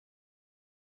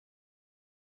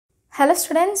Hello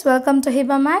students, welcome to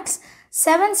Hiba Max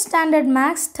 7th Standard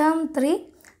Max Term 3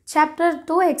 Chapter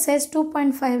 2 Exercise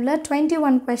 2.5 la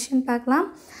 21 question பார்க்கலாம்.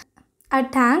 A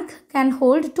tank can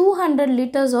hold 200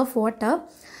 liters of water.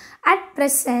 At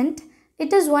present,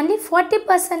 it is only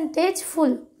 40%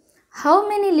 full. How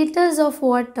many liters of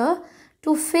water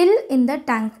to fill in the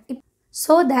tank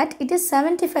so that it is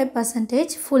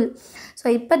 75% full? So,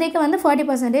 இப்போதைக்கு வந்து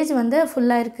 40% வந்து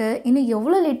ஃபுல்லாக இருக்குது. இன்னும்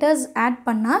எவ்வளோ litres add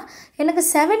பண்ணால் எனக்கு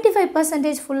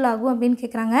 75% full ஆகும் அப்படின்னு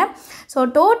கேட்குறாங்க. ஸோ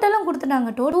டோட்டலும் கொடுத்துட்டாங்க.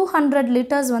 200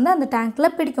 லிட்டர்ஸ் வந்து அந்த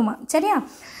டேங்க்கில் பிடிக்குமா, சரியா?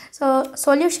 So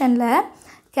சொல்யூஷனில்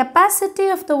capacity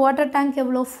of the water tank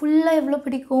எவ்வளோ, ஃபுல்லாக எவ்வளோ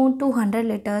பிடிக்கும், 200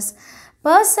 litres.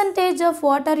 Percentage of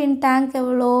water in tank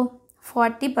எவ்வளோ,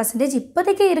 40%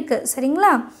 இப்போதைக்கு இருக்குது,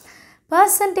 சரிங்களா?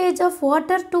 Percentage of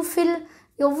water to fill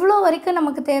எவ்வளோ வரைக்கும்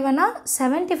நமக்கு தேவைன்னா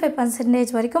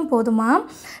 75% வரைக்கும் போதுமா.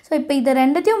 ஸோ இப்போ இது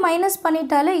ரெண்டுத்தையும் மைனஸ்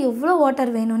பண்ணிட்டாலே எவ்வளோ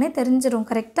வாட்டர் வேணும்னே தெரிஞ்சிடும்,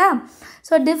 கரெக்டாக?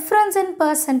 ஸோ டிஃப்ரென்ஸ் இன்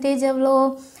பர்சன்டேஜ் எவ்வளோ,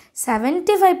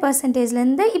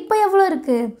 75%லேருந்து இப்போ எவ்வளோ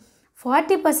இருக்குது,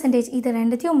 40%. இது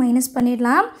ரெண்டுத்தையும் மைனஸ்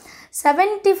பண்ணிடலாம்.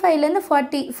 75லேருந்து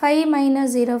 40, 5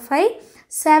 - 0 5,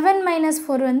 7 -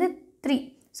 4 வந்து 3.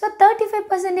 ஸோ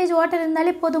 35% வாட்டர்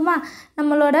இருந்தாலே போதுமா,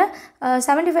 நம்மளோட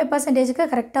 75%க்கு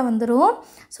கரெக்டாக வந்துடும்.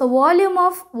 So volume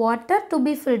of water to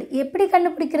be filled எப்படி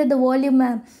கண்டுபிடிக்கிறது, வால்யூமை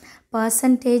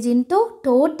பர்சன்டேஜ் இன்ட்டு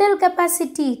டோட்டல்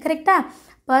கெப்பாசிட்டி, கரெக்டாக?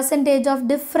 பர்சன்டேஜ் ஆஃப்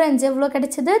டிஃப்ரென்ஸ் எவ்வளோ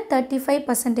கிடைச்சது,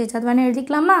 35%. அது வேணால்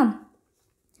எழுதிக்கலாமா?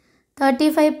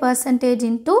 35%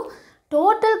 இன்ட்டு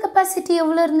டோட்டல் கெப்பாசிட்டி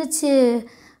எவ்வளோ இருந்துச்சு,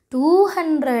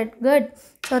 200. குட்.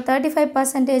 So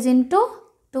 35% into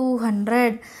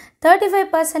 200.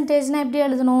 35%னா எப்படி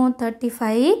எழுதணும்,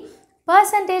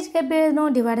 35%க்கு எப்படி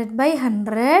எழுதணும், டிவைடட் பை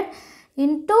 100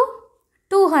 இன்ட்டு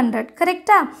 200,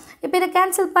 கரெக்டாக? இப்போ இதை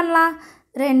கேன்சல் பண்ணலாம்.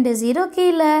 2 0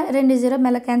 கீழே, 2 0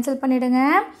 மேலே கேன்சல் பண்ணிவிடுங்க.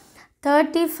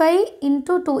 35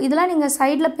 இன்ட்டு 2 இதெல்லாம் நீங்கள்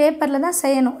சைடில் பேப்பரில் தான்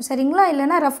செய்யணும், சரிங்களா?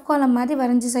 இல்லைனா ரஃப் காலம் மாதிரி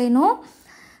வரைஞ்சி செய்யணும்.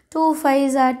 2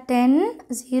 5s are 10,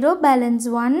 0 balance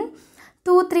 1,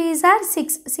 2 3s are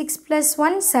 6, 6 +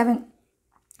 1 7.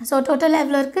 So total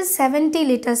எவ்வளோ இருக்குது, 70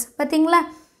 லிட்டர்ஸ். பார்த்தீங்களா,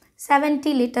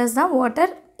 70 லிட்டர்ஸ் தான்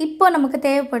வாட்டர் இப்போ நமக்கு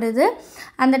தேவைப்படுது.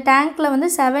 அந்த டேங்க்கில் வந்து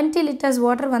 70 லிட்டர்ஸ்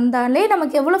வாட்டர் வந்தாலே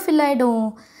நமக்கு எவ்வளோ ஃபில் ஆகிடும்,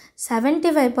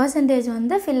 75%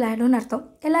 வந்து ஃபில் ஆகிடும்னு அர்த்தம்.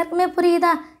 எல்லாருக்குமே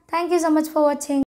புரியுதா? தேங்க்யூ ஸோ மச் ஃபார் வாட்சிங்.